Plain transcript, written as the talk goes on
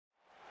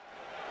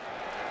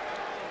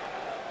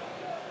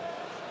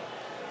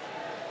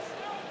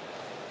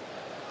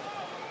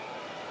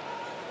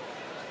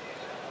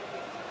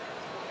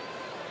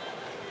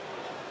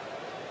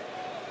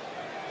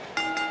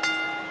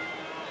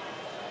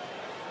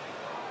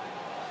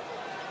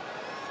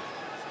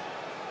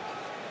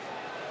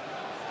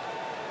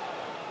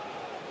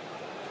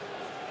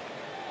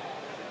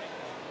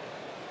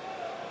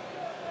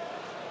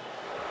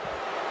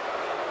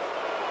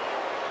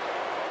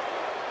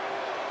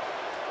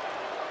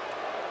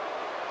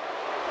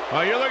Oh,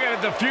 you're looking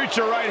at the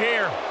future right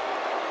here.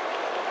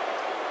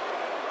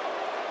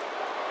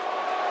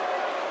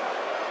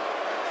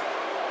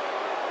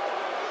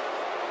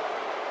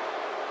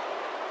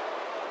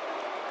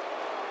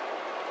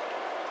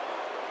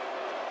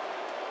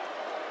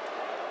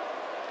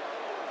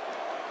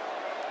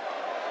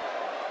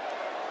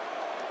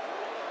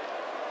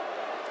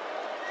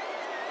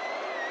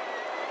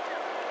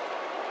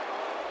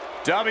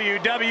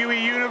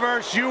 WWE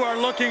Universe, you are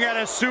looking at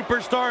a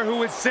superstar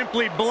who is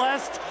simply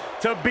blessed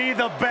to be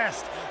the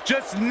best.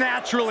 Just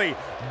naturally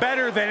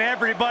better than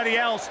everybody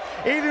else,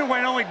 even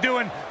when only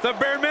doing the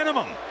bare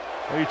minimum.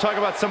 Well, you talk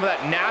about some of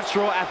that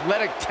natural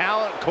athletic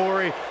talent,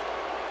 Corey.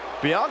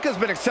 Bianca's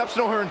been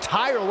exceptional her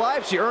entire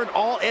life. She earned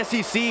all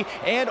SEC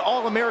and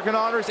All-American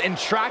honors in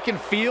track and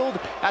field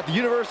at the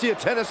University of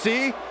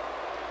Tennessee.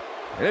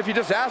 And if you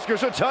just ask her,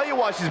 she'll tell you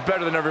why she's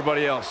better than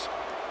everybody else.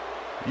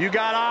 You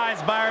got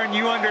eyes, Byron,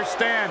 you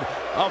understand.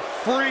 A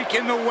freak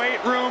in the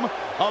weight room,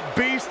 a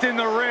beast in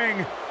the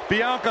ring.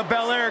 Bianca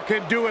Belair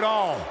can do it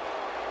all.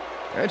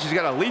 And she's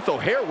got a lethal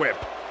hair whip.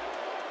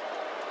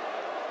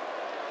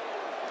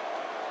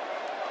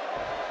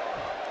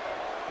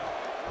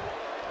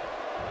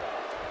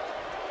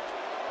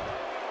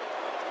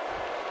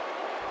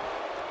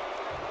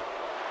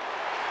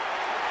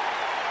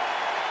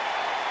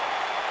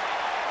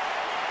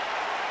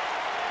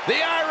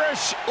 The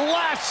Irish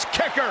lash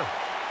kicker.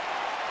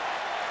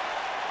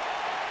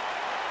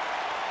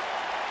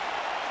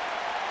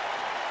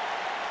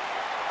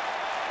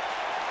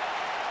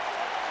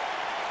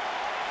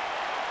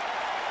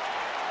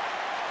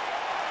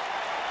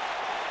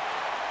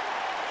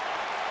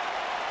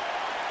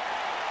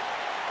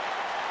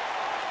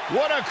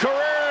 What a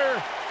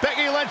career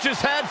Becky Lynch has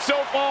had so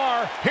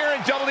far here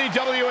in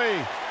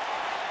WWE.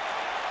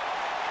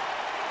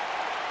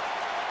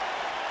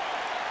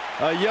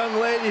 A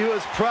young lady who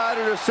has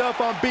prided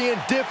herself on being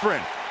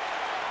different.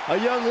 A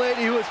young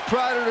lady who has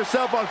prided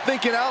herself on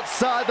thinking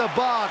outside the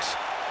box.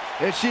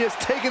 And she has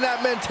taken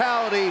that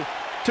mentality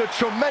to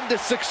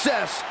tremendous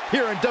success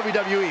here in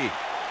WWE.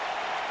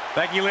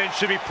 Becky Lynch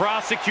should be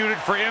prosecuted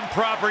for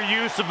improper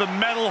use of the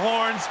metal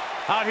horns,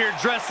 out here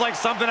dressed like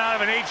something out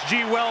of an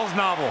H.G. Wells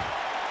novel.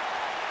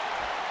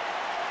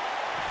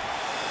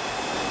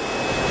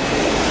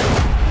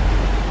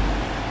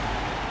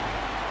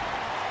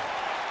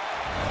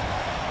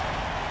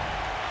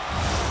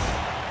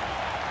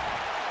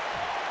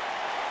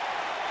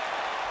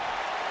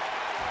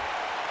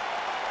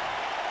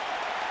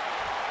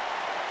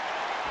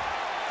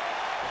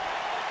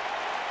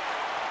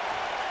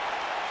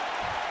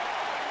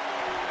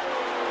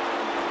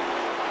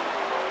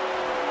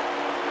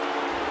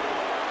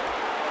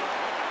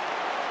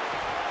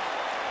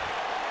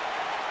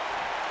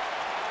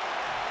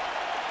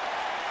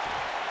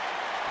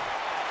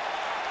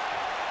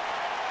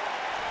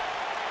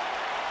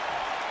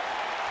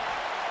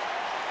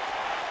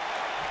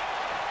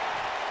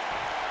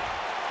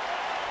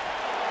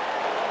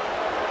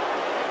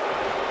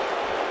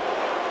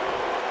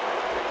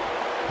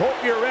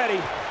 Hope you're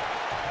ready.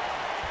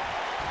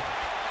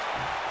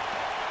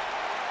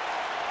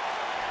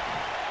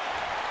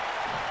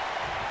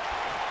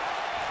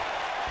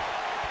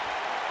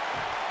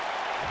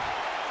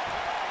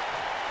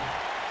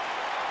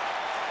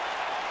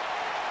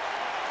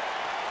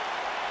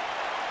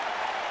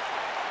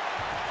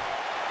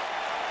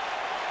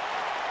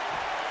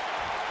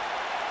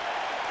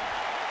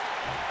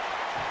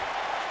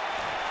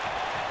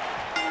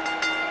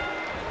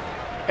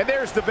 And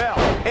there's the bell,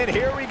 and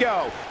here we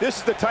go. This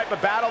is the type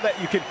of battle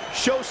that you can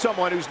show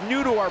someone who's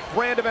new to our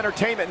brand of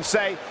entertainment and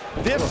say,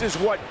 this is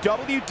what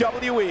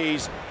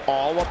WWE's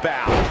all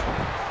about.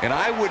 And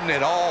I wouldn't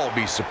at all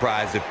be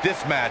surprised if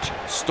this match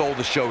stole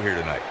the show here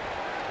tonight.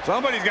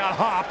 Somebody's got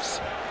hops.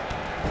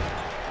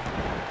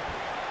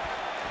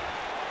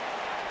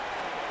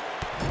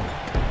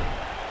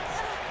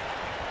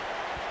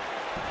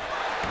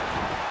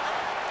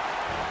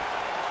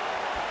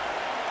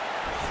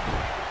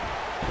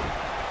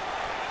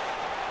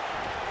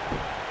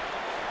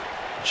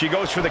 She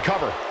goes for the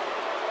cover.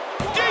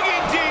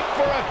 Digging deep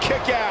for a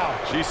kick out.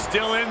 She's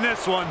still in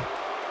this one.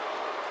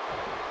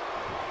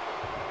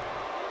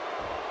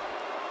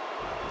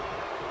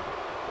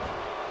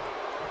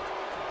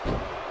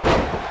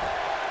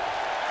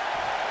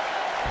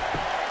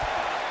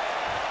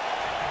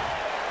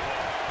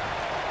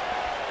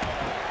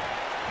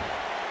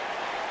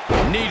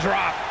 Knee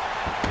drop.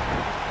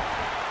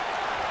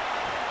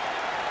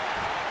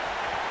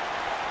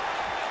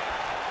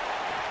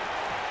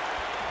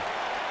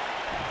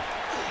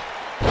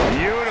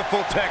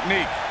 Beautiful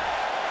technique.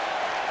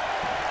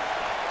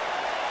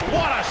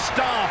 What a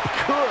stomp.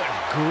 Good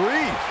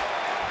grief.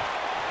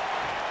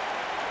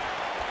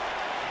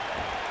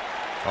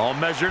 All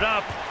measured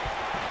up.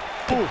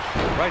 Oof,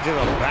 right to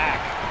the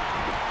back.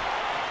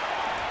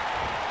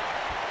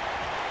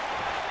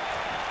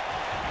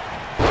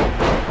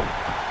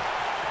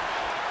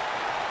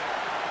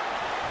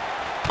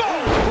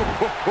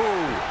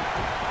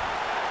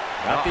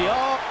 Got the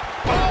arm.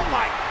 Oh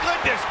my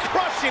goodness,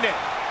 crushing it.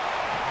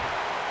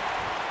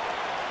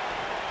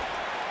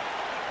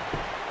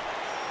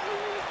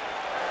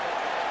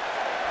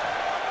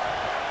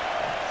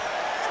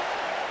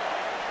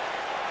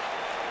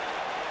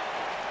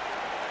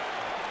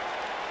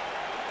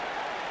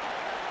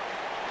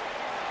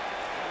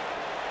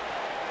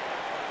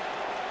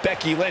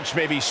 Becky Lynch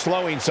may be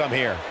slowing some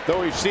here.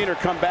 Though we've seen her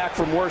come back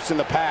from worse in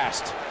the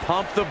past.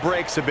 Pump the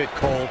brakes a bit,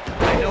 Cole.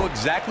 I know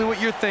exactly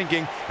what you're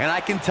thinking, and I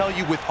can tell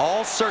you with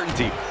all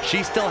certainty,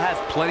 she still has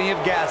plenty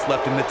of gas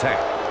left in the tank.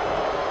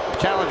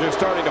 Challenger's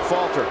starting to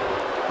falter,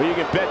 but you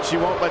can bet she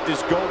won't let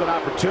this golden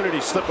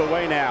opportunity slip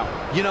away now.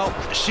 You know,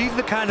 she's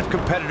the kind of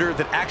competitor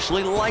that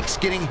actually likes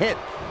getting hit.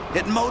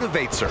 It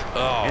motivates her.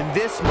 And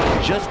this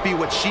might just be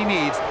what she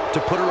needs to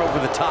put her over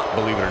the top,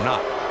 believe it or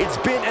not. It's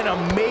been an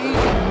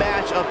amazing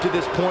match up to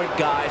this point,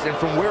 guys, and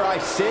from where I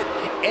sit,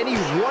 any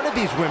one of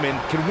these women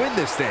can win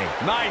this thing.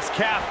 Nice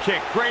calf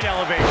kick, great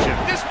elevation.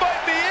 This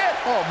might be it.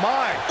 Oh,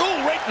 my.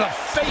 Ooh, right in the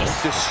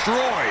face.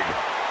 Destroyed.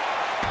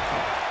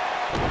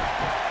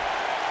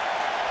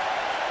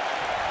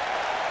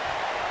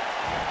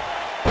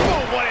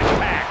 Oh, what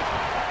impact.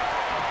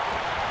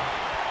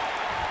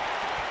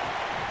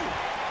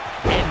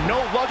 And no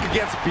luck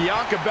against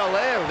Bianca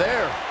Belair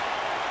there.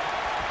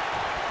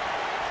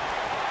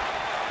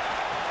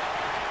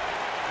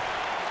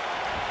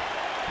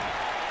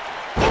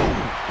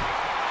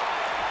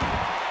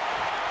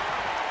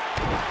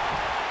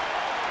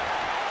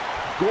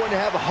 Going to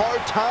have a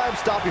hard time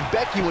stopping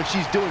Becky when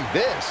she's doing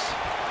this.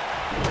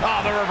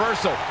 Oh, the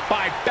reversal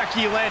by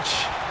Becky Lynch.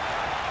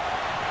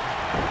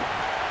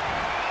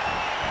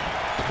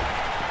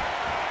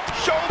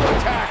 Shoulder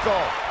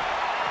tackle.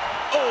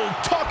 Oh,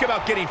 talk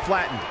about getting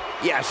flattened.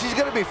 Yeah, she's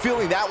going to be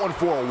feeling that one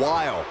for a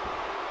while.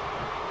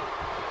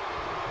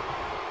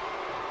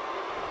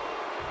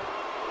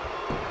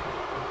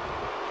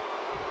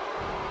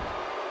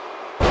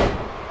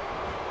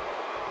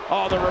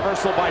 Oh, the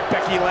reversal by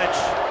Becky Lynch.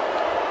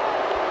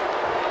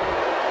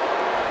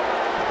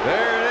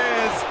 There it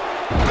is.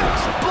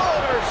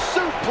 Exploder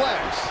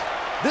suplex.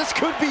 This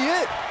could be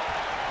it.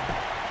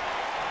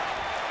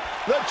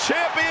 The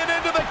champion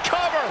into the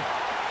cover.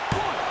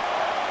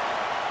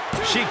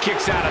 She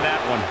kicks out of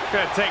that one.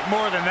 Gonna take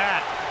more than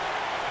that.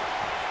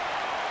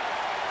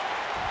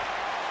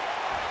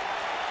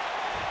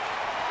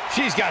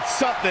 She's got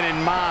something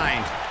in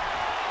mind.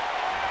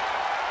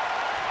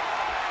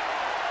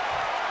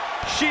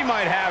 She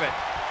might have it.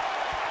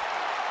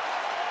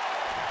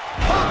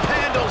 Pump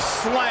handle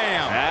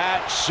slam.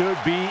 That should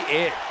be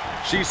it.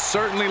 She's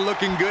certainly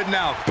looking good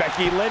now.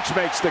 Becky Lynch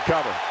makes the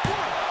cover.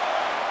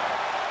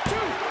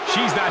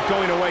 She's not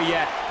going away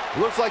yet.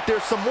 Looks like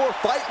there's some more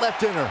fight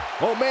left in her.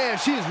 Oh, man,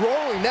 she's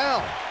rolling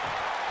now.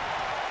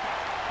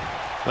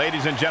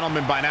 Ladies and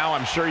gentlemen, by now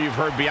I'm sure you've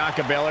heard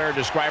Bianca Belair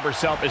describe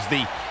herself as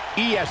the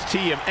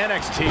EST of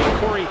NXT.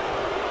 Corey,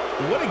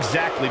 what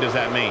exactly does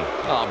that mean?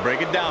 I'll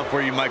break it down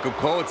for you, Michael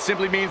Cole. It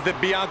simply means that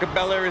Bianca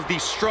Belair is the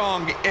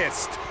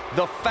strongest,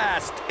 the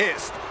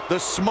fastest, the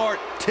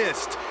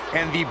smartest,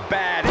 and the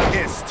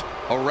baddest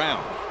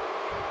around.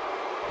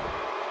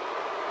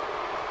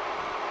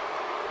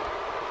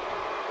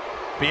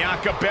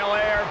 Bianca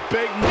Belair,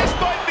 big, this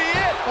might be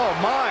it. Oh,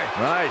 my.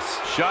 Nice.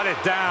 Shut it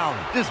down.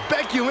 Does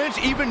Becky Lynch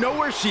even know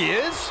where she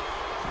is?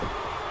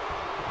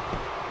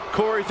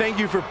 Corey, thank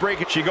you for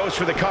breaking. She goes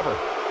for the cover.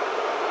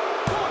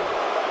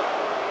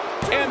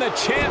 And the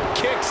champ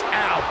kicks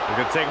out.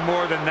 We're gonna take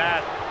more than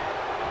that.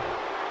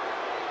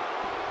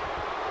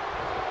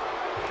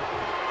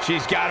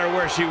 She's got her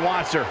where she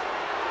wants her.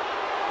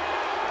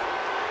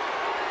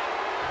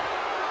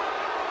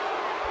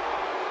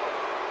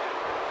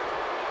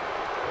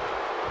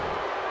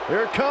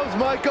 Here it comes,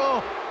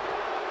 Michael.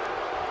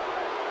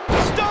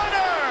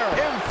 Stunner!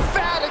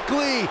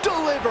 Emphatically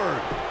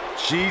delivered.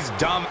 She's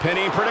dumb.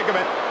 Penny in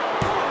predicament.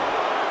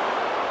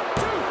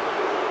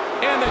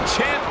 And the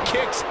champ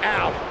kicks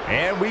out.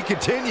 And we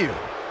continue.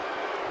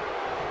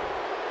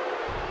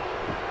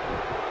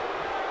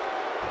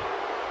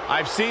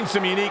 I've seen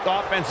some unique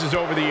offenses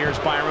over the years,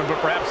 Byron, but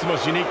perhaps the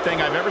most unique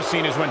thing I've ever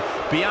seen is when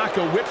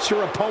Bianca whips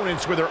her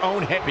opponents with her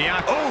own head.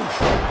 Bianca,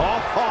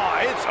 Oh,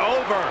 it's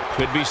over.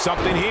 could be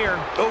something here.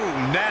 Oh,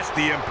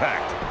 nasty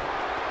impact.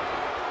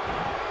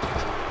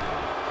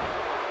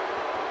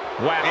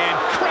 Wow,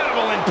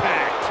 incredible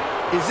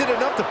impact. Is it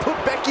enough to put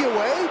Becky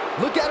away?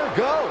 Look at her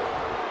go.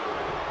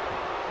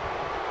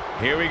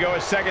 Here we go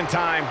a second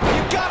time.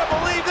 You gotta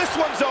believe this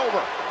one's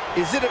over.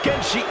 Is it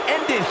Can she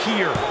end it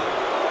here?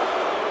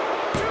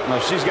 Well,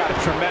 she's got a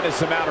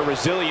tremendous amount of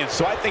resilience,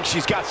 so I think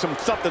she's got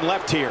something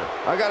left here.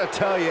 I gotta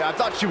tell you, I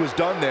thought she was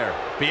done there.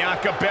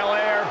 Bianca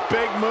Belair,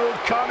 big move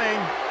coming.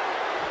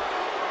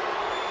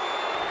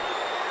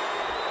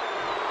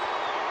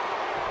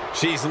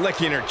 She's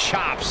licking her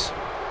chops.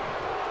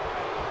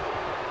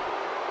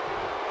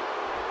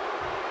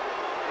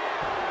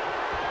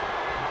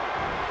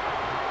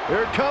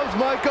 Here it comes,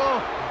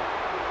 Michael.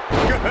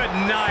 Good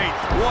night.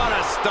 What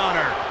a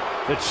stunner.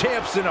 The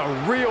champ's in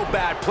a real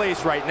bad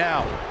place right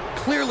now.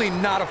 Clearly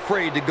not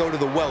afraid to go to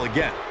the well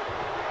again.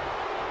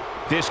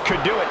 This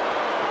could do it.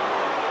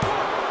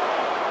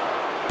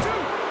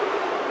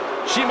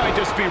 She might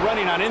just be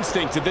running on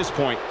instinct at this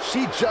point.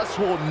 She just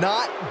will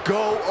not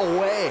go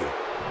away.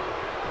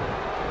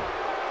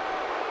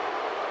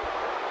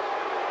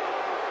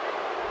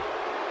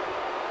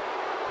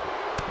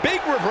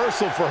 Big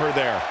reversal for her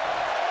there.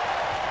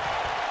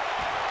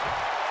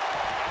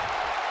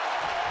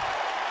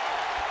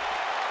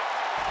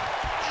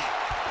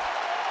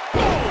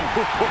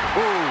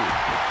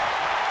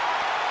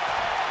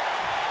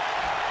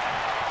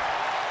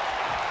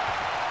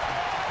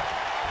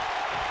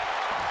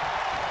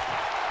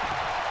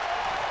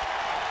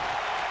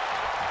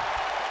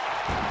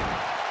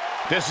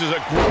 This is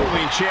a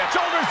grueling champ.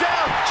 Shoulders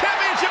down.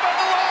 Championship on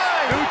the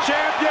line. New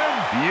champion.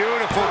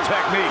 Beautiful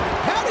technique.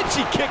 How did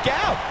she kick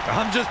out?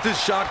 I'm just as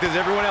shocked as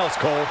everyone else,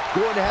 Cole.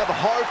 Going to have a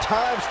hard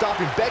time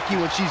stopping Becky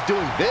when she's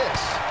doing this.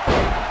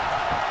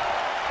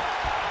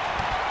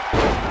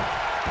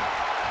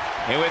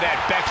 And with that,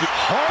 Becky.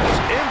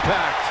 Harsh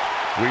impact.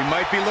 We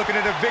might be looking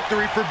at a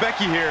victory for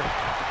Becky here.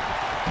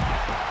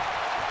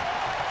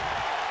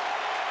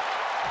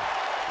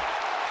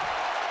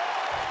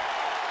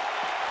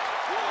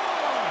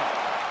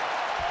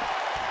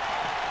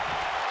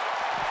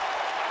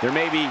 There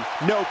may be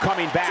no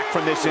coming back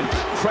from this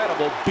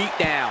incredible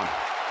beatdown.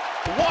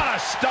 What a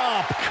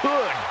stomp.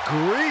 Good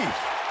grief.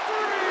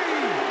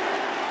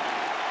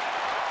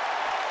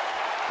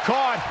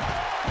 Caught.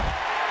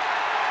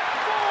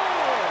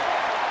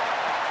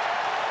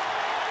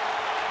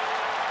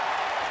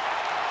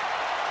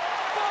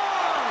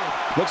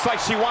 Looks like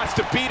she wants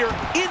to beat her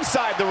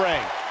inside the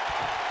ring.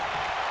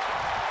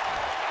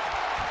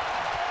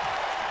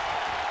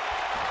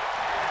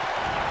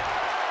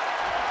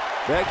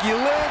 Becky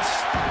Lynch.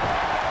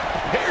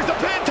 Here's the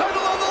pin,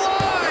 title on the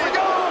line. Here we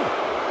go.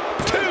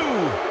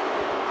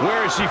 2.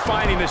 Where is she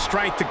finding the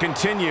strength to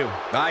continue?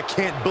 I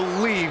can't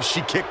believe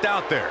she kicked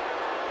out there.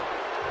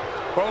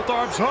 Both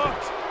arms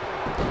hooked.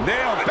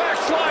 Nailed it.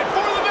 Backslide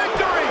for the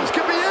victory. This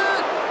could be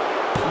it.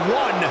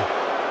 1,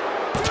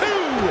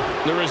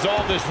 2. The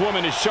resolve this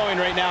woman is showing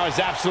right now is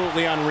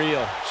absolutely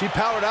unreal. She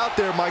powered out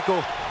there,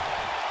 Michael.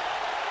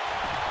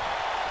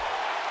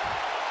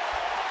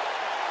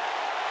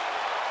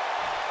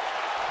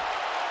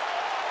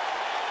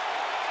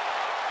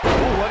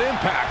 What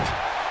impact.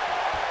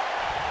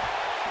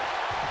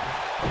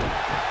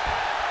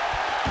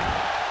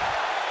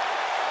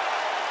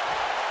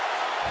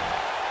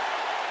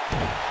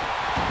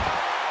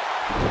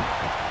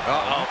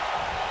 Uh-oh.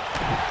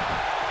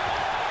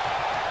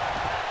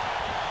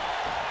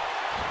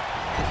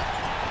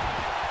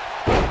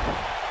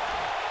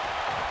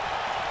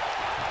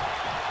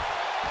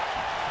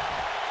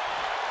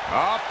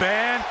 Up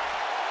and...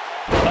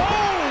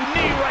 Oh,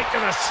 knee right to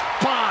the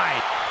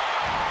spine.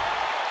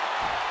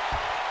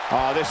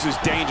 Oh, this is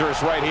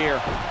dangerous right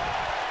here.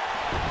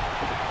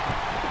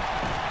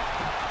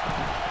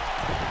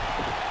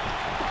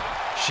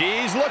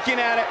 She's looking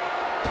at it.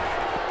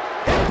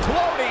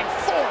 Imploding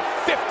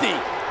 450.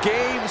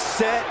 Game,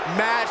 set,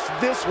 match.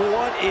 This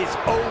one is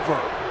over.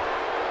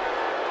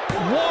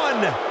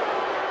 1,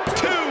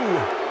 2,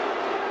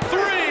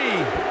 3.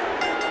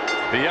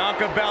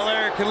 Bianca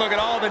Belair can look at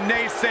all the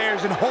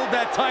naysayers and hold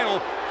that title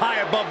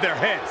high above their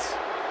heads.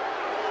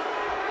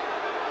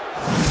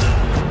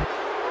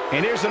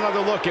 And here's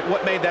another look at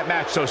what made that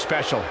match so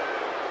special.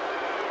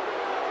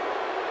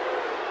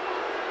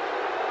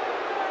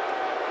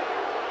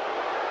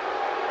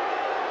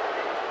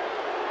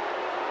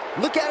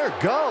 Look at her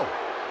go.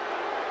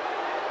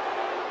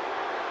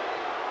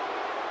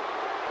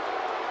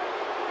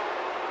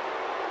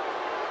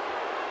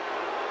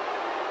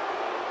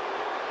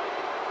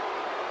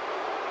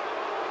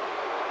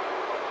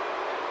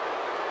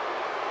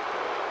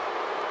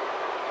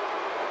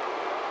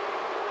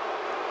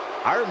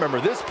 I remember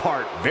this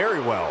part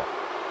very well.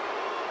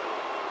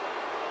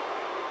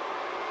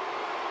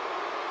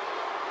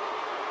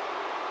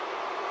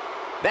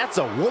 That's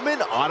a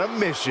woman on a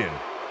mission.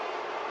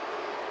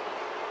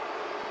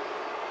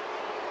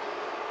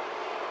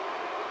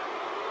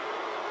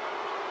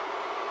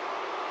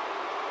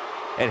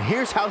 And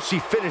here's how she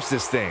finished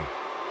this thing.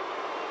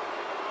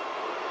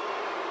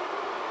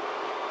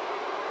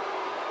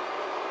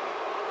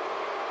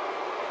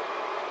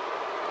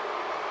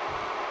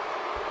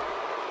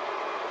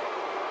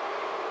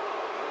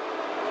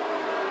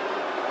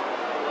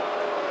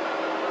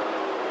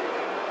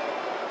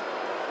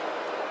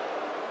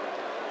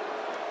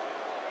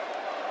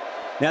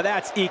 Now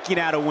that's eking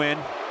out a win.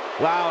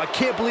 Wow, I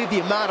can't believe the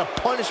amount of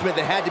punishment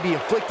that had to be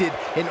inflicted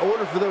in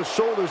order for those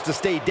shoulders to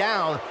stay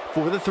down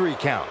for the 3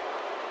 count.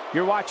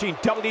 You're watching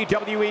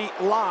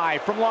WWE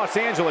live from Los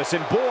Angeles,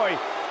 and boy,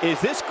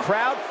 is this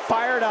crowd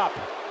fired up.